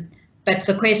 But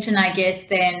the question, I guess,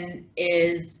 then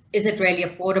is it really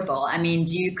affordable? I mean,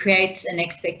 do you create an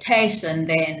expectation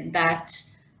then that,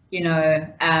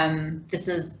 this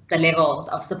is the level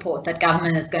of support that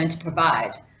government is going to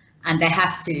provide, and they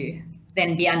have to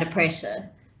then be under pressure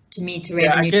to meet revenue?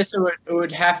 Yeah, I guess it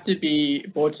would have to be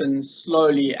brought in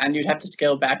slowly, and you'd have to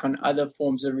scale back on other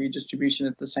forms of redistribution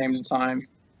at the same time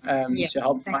to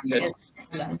help fund it.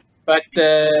 But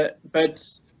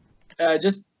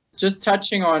just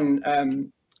touching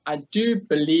on, I do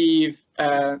believe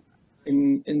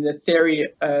in the theory,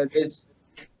 there's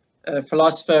a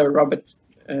philosopher, Robert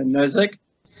Nozick,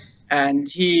 and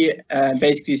he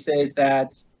basically says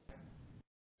that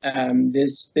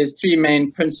there's three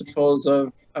main principles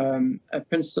of a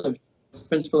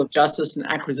principle of justice and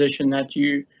acquisition, that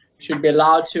you should be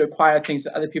allowed to acquire things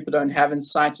that other people don't have in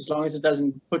sight, as long as it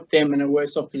doesn't put them in a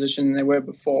worse off position than they were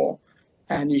before.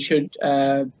 And you should,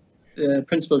 the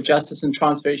principle of justice and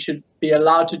transfer, you should be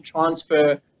allowed to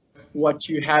transfer what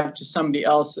you have to somebody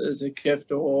else as a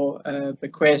gift or a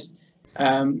bequest,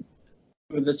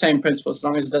 with the same principle, as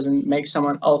long as it doesn't make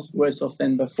someone else worse off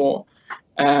than before.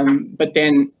 But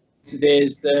then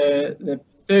there's the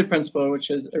third principle,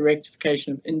 which is a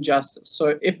rectification of injustice.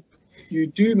 So if you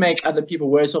do make other people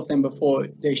worse off than before,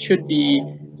 there should be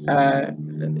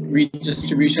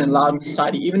redistribution allowed in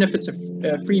society, even if it's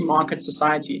a free market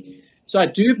society. So I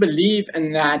do believe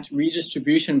in that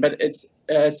redistribution, but it's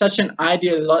such an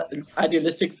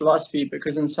idealistic philosophy,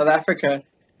 because in South Africa,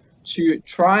 to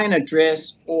try and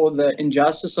address all the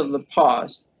injustice of the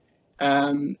past,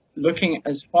 looking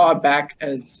as far back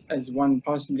as one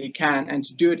possibly can, and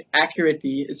to do it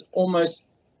accurately is almost,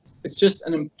 it's just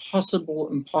an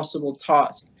impossible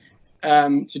task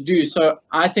to do. So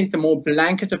I think the more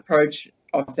blanket approach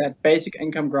of that basic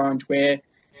income grant, where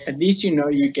at least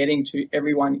you're getting to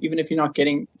everyone, even if you're not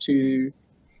getting to,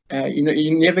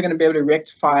 you're never going to be able to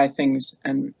rectify things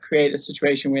and create a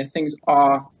situation where things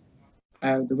are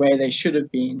the way they should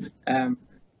have been,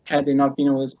 had there not been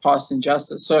all this past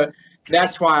injustice. So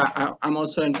that's why I'm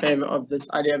also in favor of this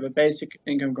idea of a basic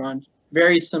income grant.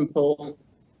 Very simple,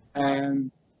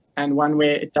 and one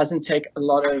where it doesn't take a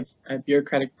lot of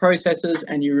bureaucratic processes,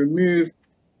 and you remove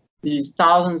these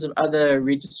thousands of other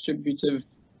redistributive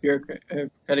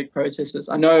bureaucratic processes.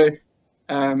 I know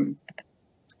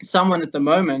someone at the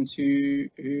moment who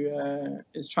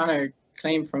is trying to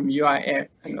claim from UIF,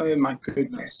 and oh my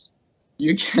goodness,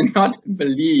 you cannot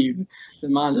believe the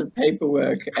amount of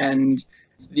paperwork and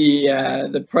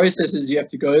the processes you have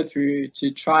to go through to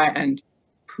try and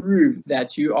prove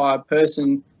that you are a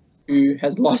person who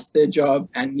has lost their job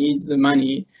and needs the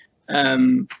money.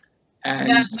 And I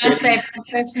must say, from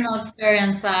personal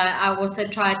experience, I also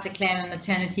tried to claim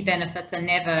maternity benefits and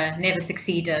never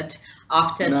succeeded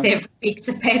after several weeks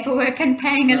of paperwork and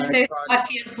paying a third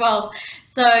party as well.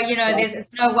 So,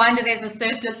 it's no wonder there's a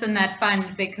surplus in that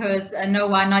fund, because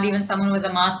not even someone with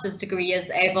a master's degree is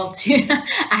able to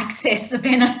access the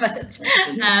benefit.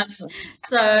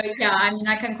 So, yeah, I mean,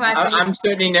 I can quite... I'm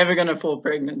certainly never going to fall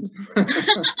pregnant.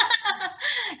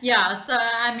 Yeah, so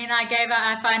I mean,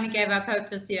 I finally gave up hope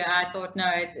this year. I thought, no,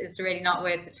 it's really not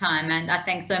worth the time, and I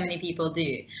think so many people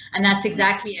do. And that's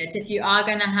exactly it. If you are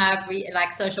going to have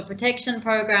like social protection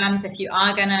programs, if you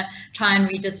are going to try and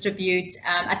redistribute,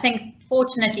 I think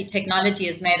fortunately technology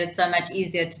has made it so much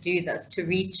easier to do this, to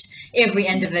reach every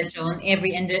individual and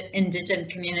every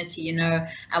indigent community,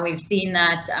 and we've seen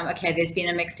that, okay, there's been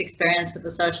a mixed experience with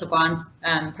the social grants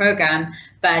program,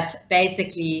 but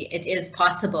basically it is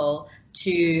possible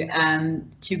to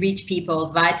reach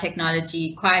people via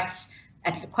technology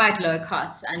at quite low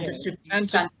cost and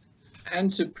distribute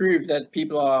and to prove that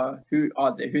people are who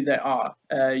they are.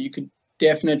 You could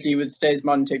definitely, with today's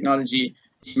modern technology,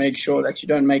 make sure that you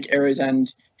don't make errors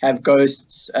and have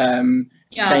ghosts.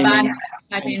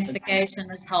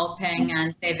 Identification is helping,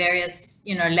 and there are various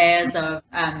layers of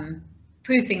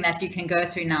proofing that you can go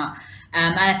through now.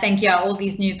 And I think all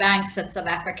these new banks that South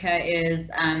Africa is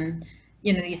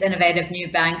these innovative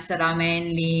new banks that are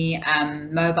mainly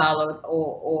mobile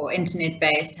or internet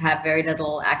based, have very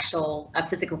little actual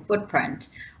physical footprint,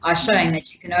 are showing that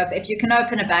if you can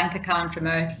open a bank account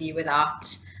remotely without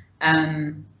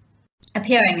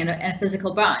appearing in a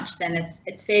physical branch, then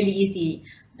it's fairly easy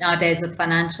nowadays with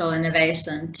financial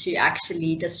innovation to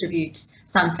actually distribute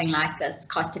something like this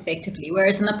cost effectively,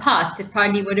 whereas in the past it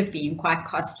probably would have been quite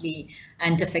costly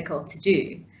and difficult to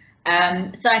do.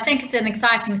 So I think it's an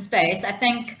exciting space. I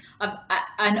think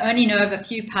I only know of a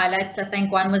few pilots. I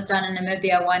think one was done in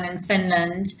Namibia, one in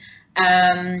Finland,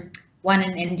 one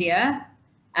in India.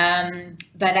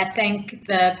 But I think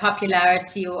the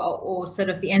popularity or sort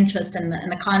of the interest in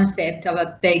the concept of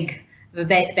a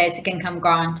basic income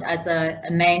grant as a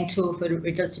main tool for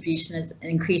redistribution is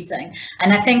increasing.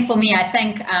 And I think for me,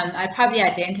 I'd probably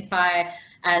identify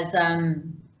as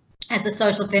a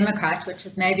social democrat, which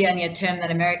is maybe only a term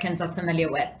that Americans are familiar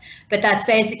with, but that's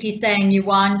basically saying you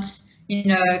want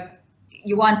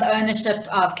the ownership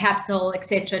of capital,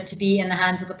 etc., to be in the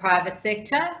hands of the private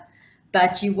sector,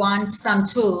 but you want some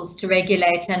tools to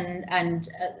regulate and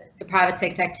the private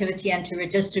sector activity and to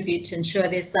redistribute, to ensure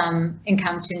there's some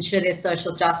income, to ensure there's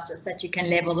social justice, that you can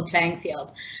level the playing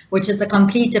field, which is a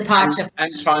complete departure.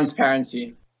 And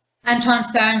transparency. And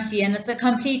transparency, and it's a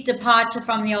complete departure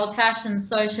from the old-fashioned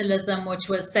socialism, which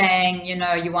was saying,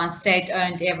 you want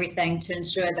state-owned everything to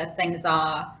ensure that things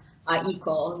are are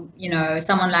equal.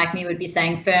 Someone like me would be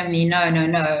saying firmly, no, no,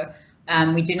 no.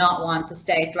 We do not want the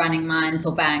state running mines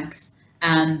or banks,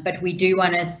 but we do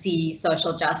want to see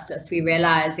social justice. We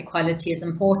realize equality is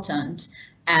important,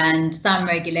 and some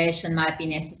regulation might be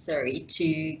necessary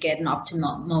to get an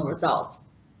optimal result,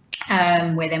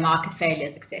 where there are market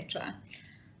failures, etc.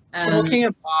 Talking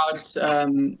about,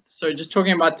 just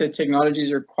talking about the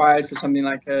technologies required for something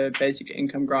like a basic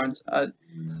income grant,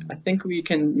 I think we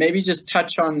can maybe just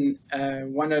touch on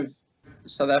one of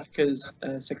South Africa's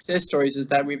success stories is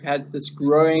that we've had this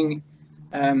growing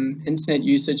internet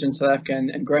usage in South Africa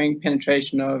and growing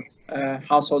penetration of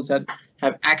households that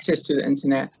have access to the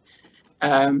internet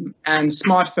and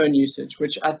smartphone usage,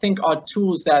 which I think are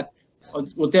tools that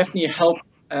will definitely help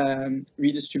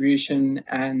redistribution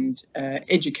and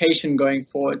education going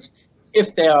forward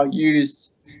if they are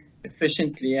used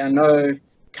efficiently. I know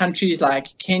countries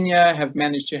like Kenya have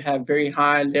managed to have very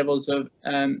high levels of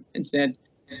internet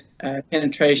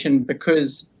penetration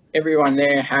because everyone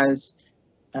there has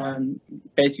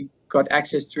basically got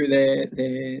access through their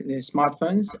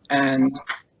smartphones, and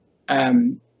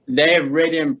they have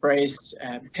really embraced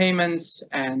payments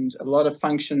and a lot of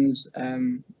functions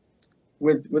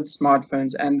with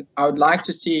smartphones, and I would like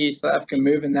to see South Africa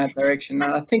move in that direction,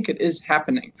 and I think it is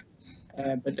happening,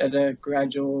 but at a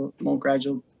more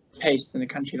gradual pace than a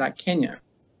country like Kenya.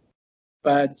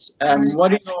 But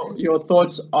what are your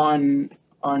thoughts on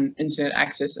internet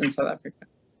access in South Africa?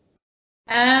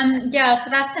 Yeah, so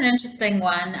that's an interesting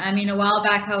one. I mean, a while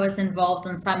back I was involved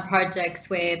in some projects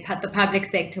where the public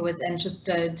sector was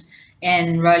interested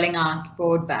in rolling out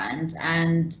broadband,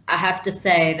 and I have to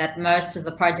say that most of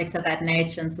the projects of that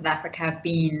nature in South Africa have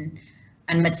been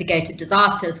unmitigated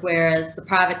disasters, whereas the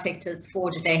private sector's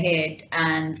forged ahead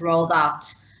and rolled out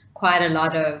quite a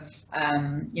lot of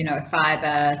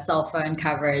fiber, cell phone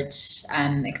coverage,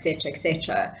 et cetera, et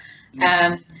cetera.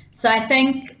 So I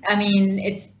think, I mean,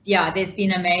 it's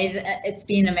been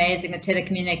amazing. The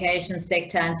telecommunications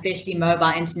sector, and especially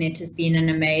mobile internet, has been an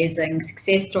amazing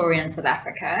success story in South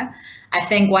Africa. I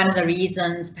think one of the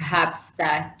reasons perhaps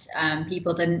that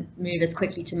people didn't move as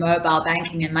quickly to mobile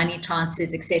banking and money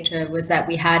transfers, etc., was that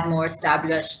we had more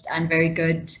established and very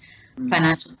good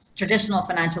traditional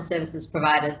financial services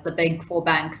providers, the big four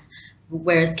banks,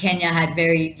 whereas Kenya had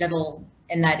very little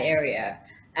in that area.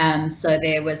 So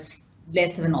there was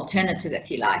less of an alternative,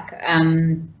 if you like.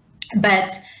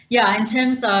 But yeah, in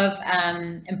terms of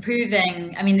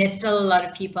improving, I mean, there's still a lot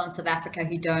of people in South Africa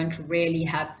who don't really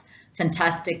have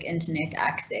fantastic internet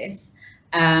access.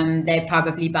 They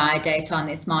probably buy data on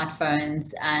their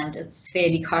smartphones, and it's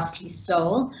fairly costly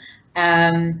still.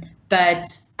 But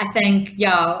I think,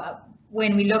 yeah,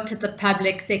 when we looked at the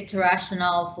public sector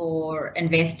rationale for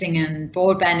investing in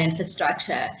broadband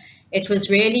infrastructure, it was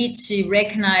really to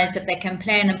recognize that they can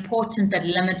play an important but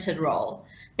limited role.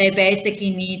 They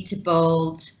basically need to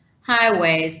build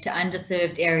highways to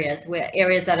underserved areas,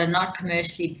 areas that are not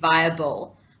commercially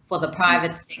viable for the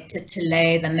private sector to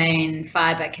lay the main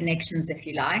fiber connections, if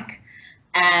you like,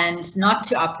 and not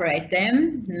to operate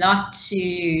them, not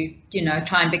to,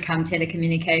 try and become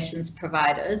telecommunications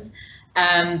providers,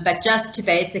 but just to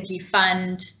basically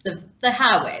fund the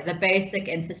highway, the basic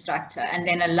infrastructure, and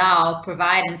then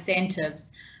provide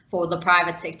incentives for the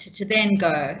private sector to then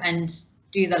go and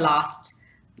do the last,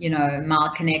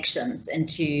 mile connections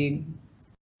into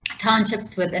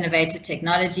townships with innovative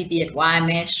technology, be it wire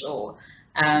mesh or,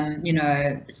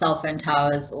 cell phone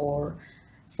towers or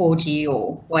 4G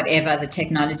or whatever the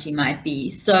technology might be.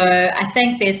 So I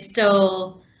think there's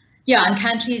still, in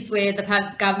countries where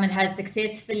the government has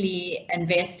successfully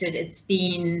invested, it's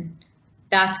been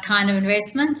that kind of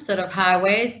investment, sort of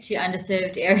highways to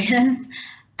underserved areas,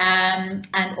 and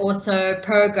also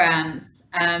programs,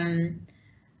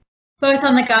 both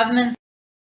on the government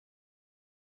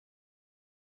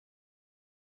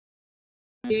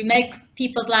to make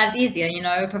people's lives easier,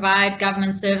 provide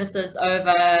government services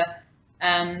over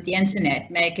the internet,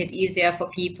 make it easier for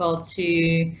people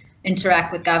to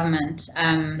interact with government.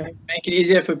 Make it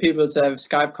easier for people to have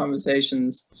Skype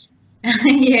conversations.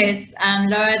 Yes,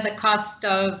 lower the cost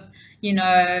of,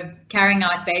 carrying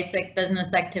out basic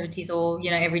business activities or,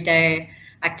 everyday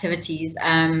activities,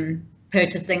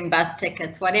 purchasing bus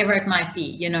tickets, whatever it might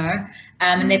be, and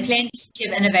there are plenty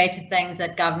of innovative things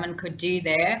that government could do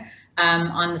there,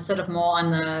 on the sort of more on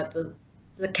the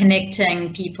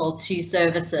connecting people to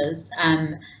services,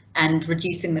 and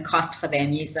reducing the cost for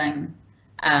them using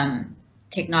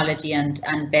technology and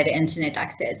better internet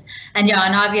access. And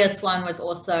an obvious one was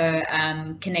also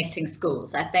connecting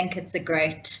schools. I think it's a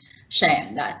great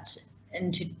shame that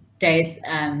days,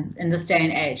 in this day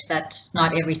and age, that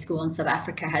not every school in South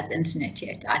Africa has internet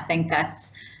yet. I think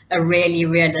that's a really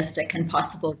realistic and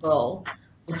possible goal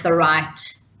with the right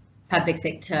public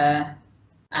sector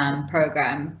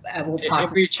program.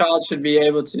 Every child should be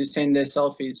able to send their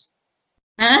selfies.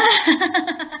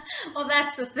 Well,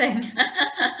 that's the thing.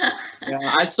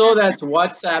 Yeah, I saw that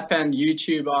WhatsApp and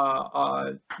YouTube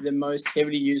are the most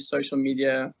heavily used social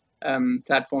media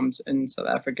platforms in South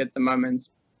Africa at the moment.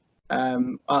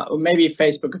 Or maybe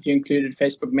Facebook, if you included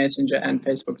Facebook Messenger and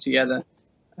Facebook together,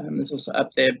 is also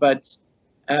up there. But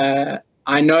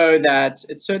I know that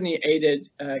it certainly aided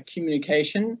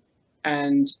communication,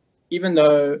 and even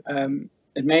though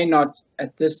it may not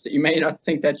you may not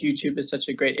think that YouTube is such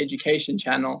a great education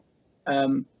channel,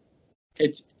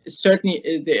 it certainly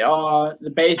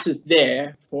the base is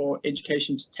there for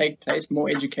education to take place, more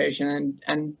education,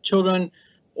 and children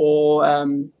or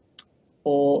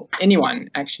anyone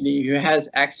actually who has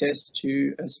access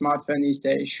to a smartphone these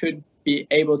days should be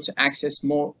able to access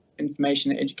more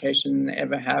information and education than they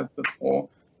ever have before.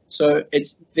 So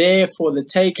it's there for the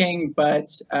taking, but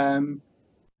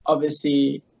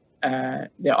obviously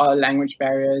there are language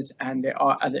barriers and there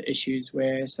are other issues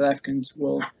where South Africans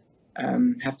will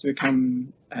have to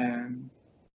become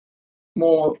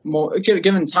more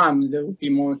given time, there will be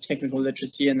more technical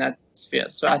literacy in that sphere.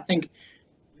 So I think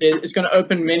it's going to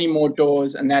open many more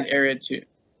doors in that area too.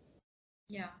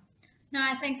 Yeah. No,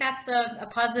 I think that's a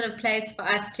positive place for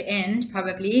us to end,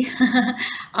 probably,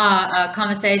 our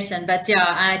conversation. But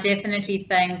yeah, I definitely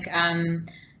think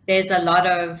there's a lot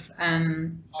of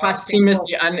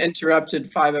seamlessly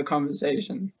uninterrupted fiber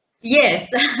conversation. Yes,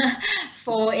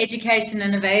 for education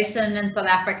innovation in South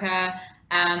Africa.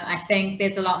 I think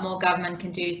there's a lot more government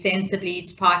can do sensibly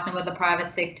to partner with the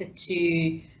private sector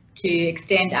to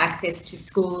extend access to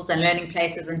schools and learning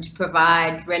places and to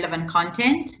provide relevant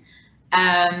content.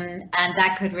 And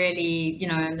that could really,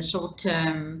 in the short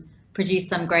term, produce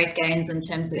some great gains in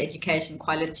terms of education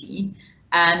quality.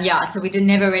 Yeah, so we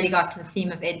never really got to the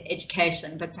theme of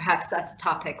education, but perhaps that's a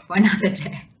topic for another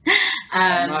day.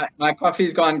 My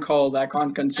coffee's gone cold. I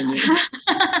can't continue.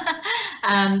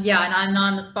 Yeah, and I'm now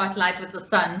in the spotlight with the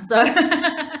sun, so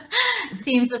it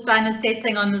seems the sun is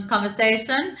setting on this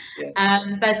conversation. Yes.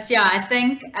 But yeah, I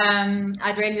think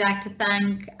I'd really like to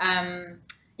thank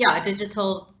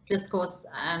Digital Discourse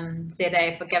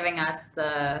ZA for giving us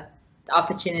the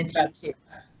opportunity to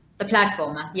the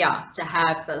platform, to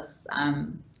have this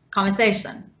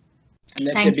conversation. And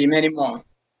there should be many more.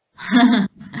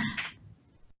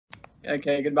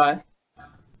 Okay, goodbye.